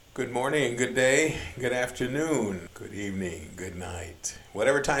Good morning, good day, good afternoon, good evening, good night.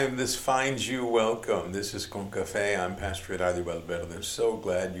 Whatever time this finds you, welcome. This is Con Café. I'm Pastor Eladio Valverde. I'm so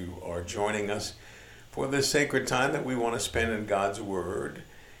glad you are joining us for this sacred time that we want to spend in God's Word.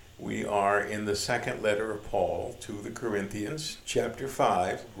 We are in the second letter of Paul to the Corinthians, chapter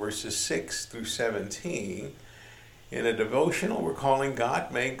 5, verses 6 through 17. In a devotional we're calling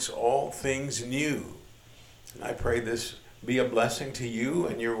God Makes All Things New. And I pray this be a blessing to you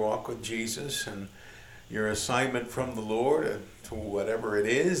and your walk with Jesus and your assignment from the Lord to whatever it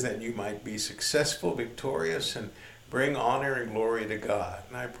is, that you might be successful, victorious, and bring honor and glory to God.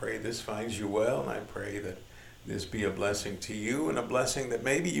 And I pray this finds you well, and I pray that this be a blessing to you and a blessing that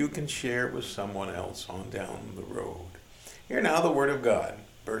maybe you can share with someone else on down the road. Hear now the Word of God,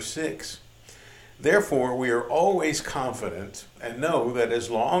 verse 6. Therefore, we are always confident and know that as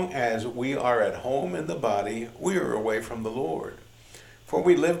long as we are at home in the body, we are away from the Lord. For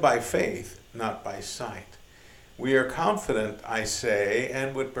we live by faith, not by sight. We are confident, I say,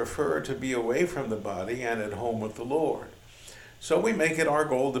 and would prefer to be away from the body and at home with the Lord. So we make it our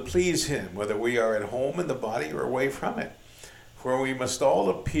goal to please Him, whether we are at home in the body or away from it. For we must all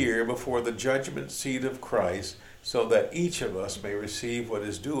appear before the judgment seat of Christ, so that each of us may receive what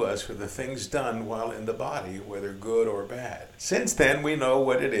is due us for the things done while in the body, whether good or bad. Since then we know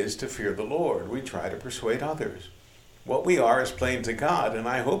what it is to fear the Lord. We try to persuade others. What we are is plain to God, and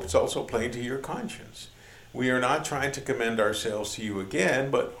I hope it's also plain to your conscience. We are not trying to commend ourselves to you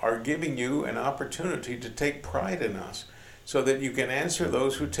again, but are giving you an opportunity to take pride in us, so that you can answer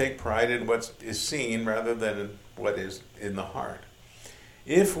those who take pride in what is seen rather than in what is in the heart.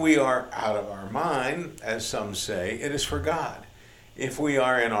 If we are out of our mind, as some say, it is for God. If we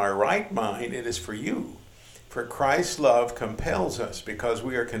are in our right mind, it is for you. For Christ's love compels us, because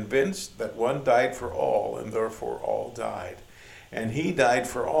we are convinced that one died for all, and therefore all died. And He died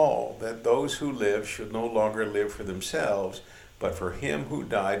for all, that those who live should no longer live for themselves, but for Him who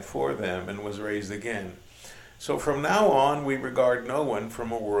died for them and was raised again. So from now on, we regard no one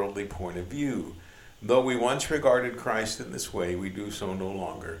from a worldly point of view. Though we once regarded Christ in this way, we do so no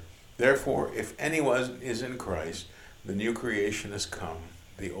longer. Therefore, if anyone is in Christ, the new creation has come.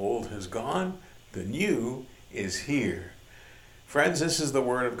 The old has gone, the new is here. Friends, this is the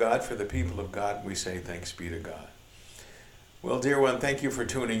word of God for the people of God, and we say thanks be to God. Well, dear one, thank you for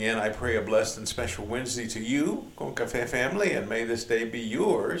tuning in. I pray a blessed and special Wednesday to you, Con Café family, and may this day be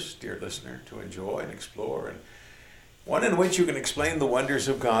yours, dear listener, to enjoy and explore, and one in which you can explain the wonders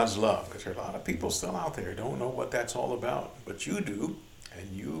of God's love, because there are a lot of people still out there who don't know what that's all about, but you do,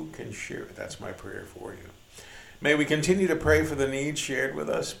 and you can share it. That's my prayer for you. May we continue to pray for the needs shared with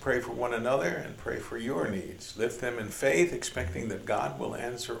us, pray for one another, and pray for your needs. Lift them in faith, expecting that God will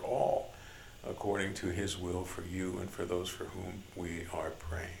answer all according to His will for you and for those for whom we are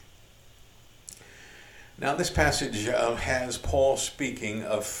praying. Now, this passage has Paul speaking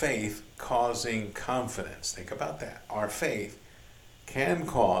of faith causing confidence. Think about that. Our faith can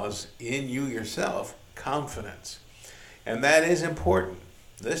cause in you yourself confidence. And that is important.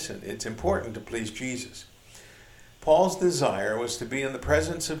 Listen, it's important to please Jesus. Paul's desire was to be in the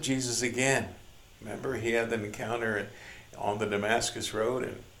presence of Jesus again. Remember, he had an encounter on the Damascus Road,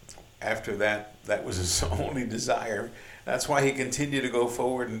 and after that, that was his only desire. That's why he continued to go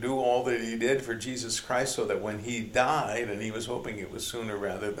forward and do all that he did for Jesus Christ, so that when he died, and he was hoping it was sooner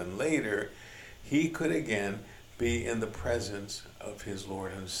rather than later, he could again be in the presence of his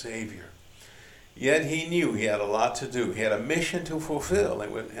Lord and Savior. Yet he knew he had a lot to do. He had a mission to fulfill,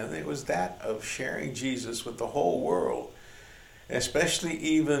 and it was that of sharing Jesus with the whole world, especially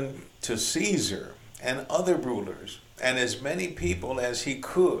even to Caesar and other rulers, and as many people as he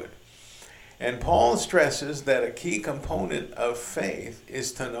could. And Paul stresses that a key component of faith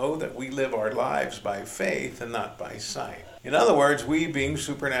is to know that we live our lives by faith and not by sight. In other words, we being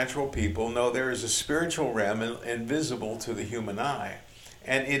supernatural people know there is a spiritual realm invisible to the human eye.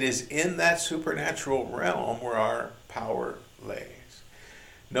 And it is in that supernatural realm where our power lays.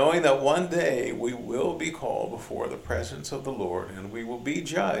 Knowing that one day we will be called before the presence of the Lord, and we will be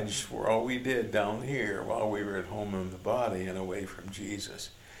judged for all we did down here while we were at home in the body and away from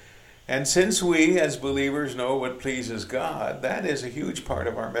Jesus. And since we, as believers, know what pleases God, that is a huge part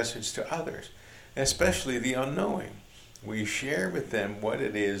of our message to others, especially the unknowing. We share with them what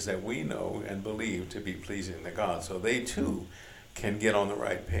it is that we know and believe to be pleasing to God, so they too can get on the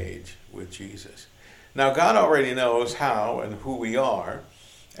right page with Jesus. Now, God already knows how and who we are,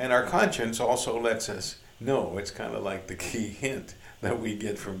 and our conscience also lets us know. It's kind of like the key hint that we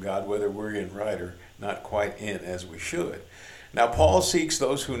get from God, whether we're in right or not quite in as we should. Now, Paul seeks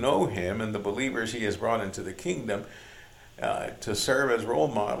those who know him and the believers he has brought into the kingdom to serve as role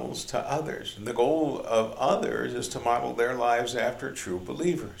models to others. And the goal of others is to model their lives after true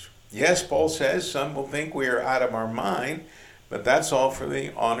believers. Yes, Paul says some will think we are out of our mind, but that's all for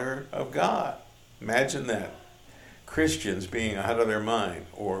the honor of God. Imagine that. Christians being out of their mind,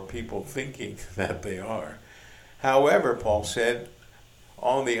 or people thinking that they are. However, Paul said,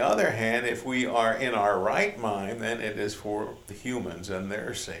 on the other hand, if we are in our right mind, then it is for the humans and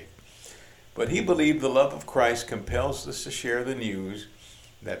their sake. But he believed the love of Christ compels us to share the news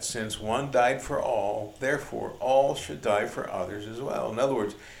that since one died for all, therefore all should die for others as well. In other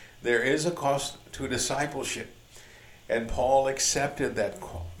words, there is a cost to discipleship, and Paul accepted that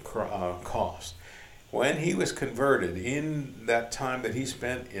cost. When he was converted, in that time that he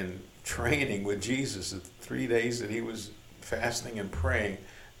spent in training with Jesus, the 3 days that he was fasting and praying,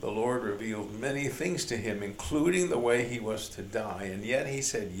 the Lord revealed many things to him, including the way he was to die. And yet he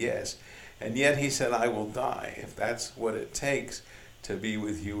said yes. And yet he said, I will die if that's what it takes to be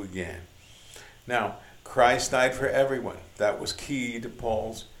with you again. Now, Christ died for everyone. That was key to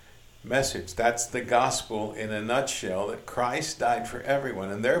Paul's message. That's the gospel in a nutshell, that Christ died for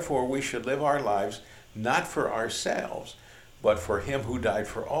everyone. And therefore we should live our lives not for ourselves, but for him who died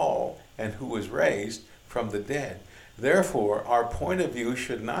for all and who was raised from the dead. Therefore, our point of view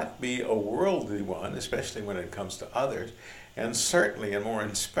should not be a worldly one, especially when it comes to others, and certainly and more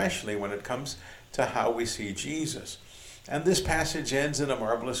especially when it comes to how we see Jesus. And this passage ends in a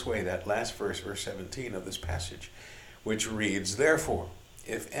marvelous way, that last verse, verse 17 of this passage, which reads, therefore,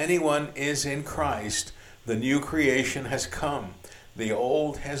 if anyone is in Christ, the new creation has come. The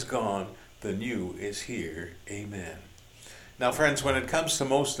old has gone, the new is here. Amen. Now, friends, when it comes to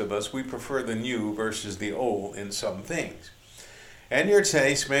most of us, we prefer the new versus the old in some things. And your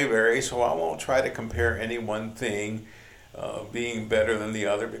taste may vary, so I won't try to compare any one thing being better than the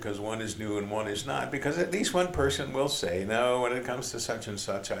other because one is new and one is not, because at least one person will say, no, when it comes to such and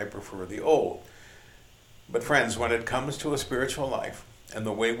such, I prefer the old. But friends, when it comes to a spiritual life and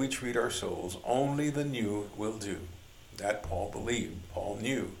the way we treat our souls, only the new will do. That Paul believed. Paul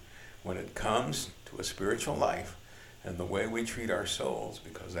knew when it comes to a spiritual life and the way we treat our souls,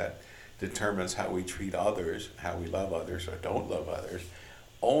 because that determines how we treat others, how we love others or don't love others,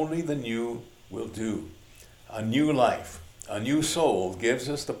 only the new will do. A new life, a new soul gives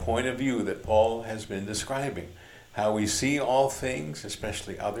us the point of view that Paul has been describing, how we see all things,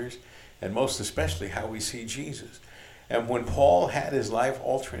 especially others, and most especially how we see Jesus. And when Paul had his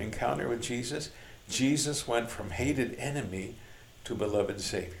life-altering encounter with Jesus, Jesus went from hated enemy to beloved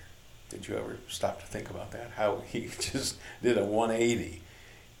Savior. Did you ever stop to think about that? How he just did a 180.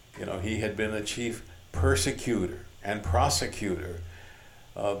 You know, he had been the chief persecutor and prosecutor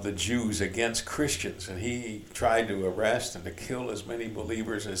of the Jews against Christians, and he tried to arrest and to kill as many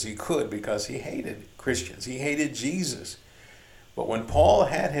believers as he could because he hated Christians. He hated Jesus. But when Paul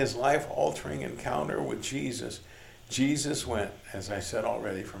had his life-altering encounter with Jesus, Jesus went, as I said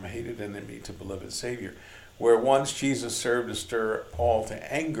already, from a hated enemy to beloved Savior, where once Jesus served to stir Paul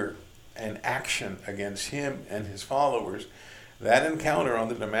to anger and action against him and his followers. That encounter on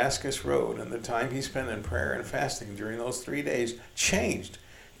the Damascus Road and the time he spent in prayer and fasting during those 3 days changed,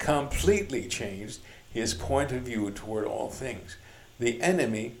 completely changed his point of view toward all things. The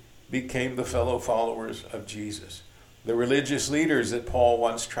enemy became the fellow followers of Jesus. The religious leaders that Paul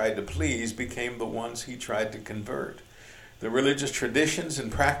once tried to please became the ones he tried to convert. The religious traditions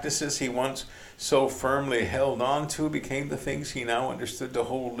and practices he once so firmly held on to became the things he now understood to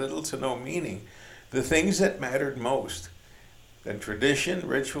hold little to no meaning, the things that mattered most. And tradition,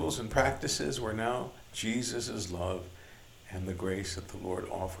 rituals, and practices were now Jesus' love and the grace that the Lord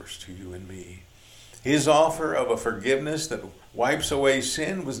offers to you and me. His offer of a forgiveness that wipes away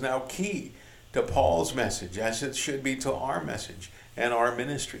sin was now key to Paul's message, as it should be to our message and our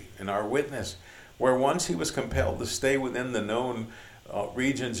ministry and our witness, where once he was compelled to stay within the known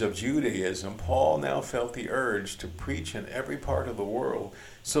regions of Judaism, Paul now felt the urge to preach in every part of the world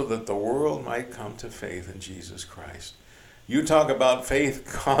so that the world might come to faith in Jesus Christ. You talk about faith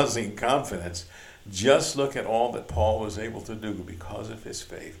causing confidence. Just look at all that Paul was able to do because of his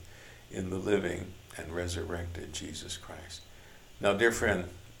faith in the living and resurrected Jesus Christ. Now, dear friend,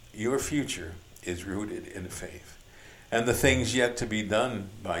 your future is rooted in faith. And the things yet to be done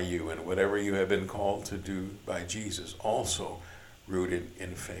by you and whatever you have been called to do by Jesus, also rooted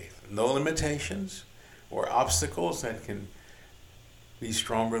in faith. No limitations or obstacles that can be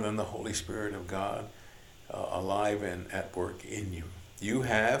stronger than the Holy Spirit of God alive and at work in you. You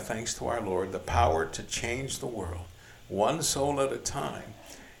have, thanks to our Lord, the power to change the world, one soul at a time,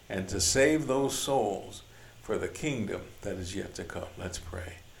 and to save those souls for the kingdom that is yet to come. Let's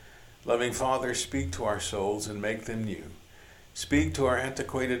pray. Loving Father, speak to our souls and make them new. speak to our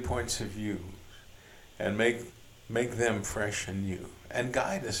antiquated points of view, and make them fresh and new, and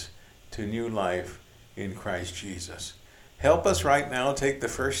guide us to new life in Christ Jesus. Help us right now take the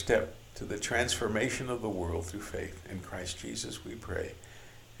first step to the transformation of the world through faith in Christ Jesus, we pray.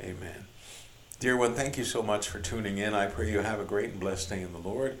 Amen. Dear one, thank you so much for tuning in. I pray you have a great and blessed day in the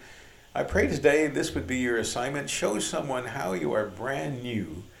Lord. I pray today this would be your assignment. Show someone how you are brand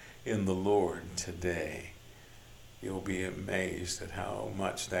new in the Lord today. You'll be amazed at how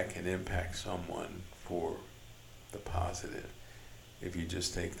much that can impact someone for the positive if you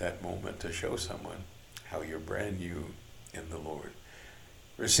just take that moment to show someone how you're brand new in the Lord.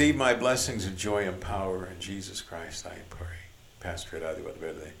 Receive my blessings of joy and power in Jesus Christ, I pray. Pastor Eladio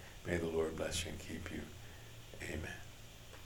Valverde, may the Lord bless you and keep you. Amen.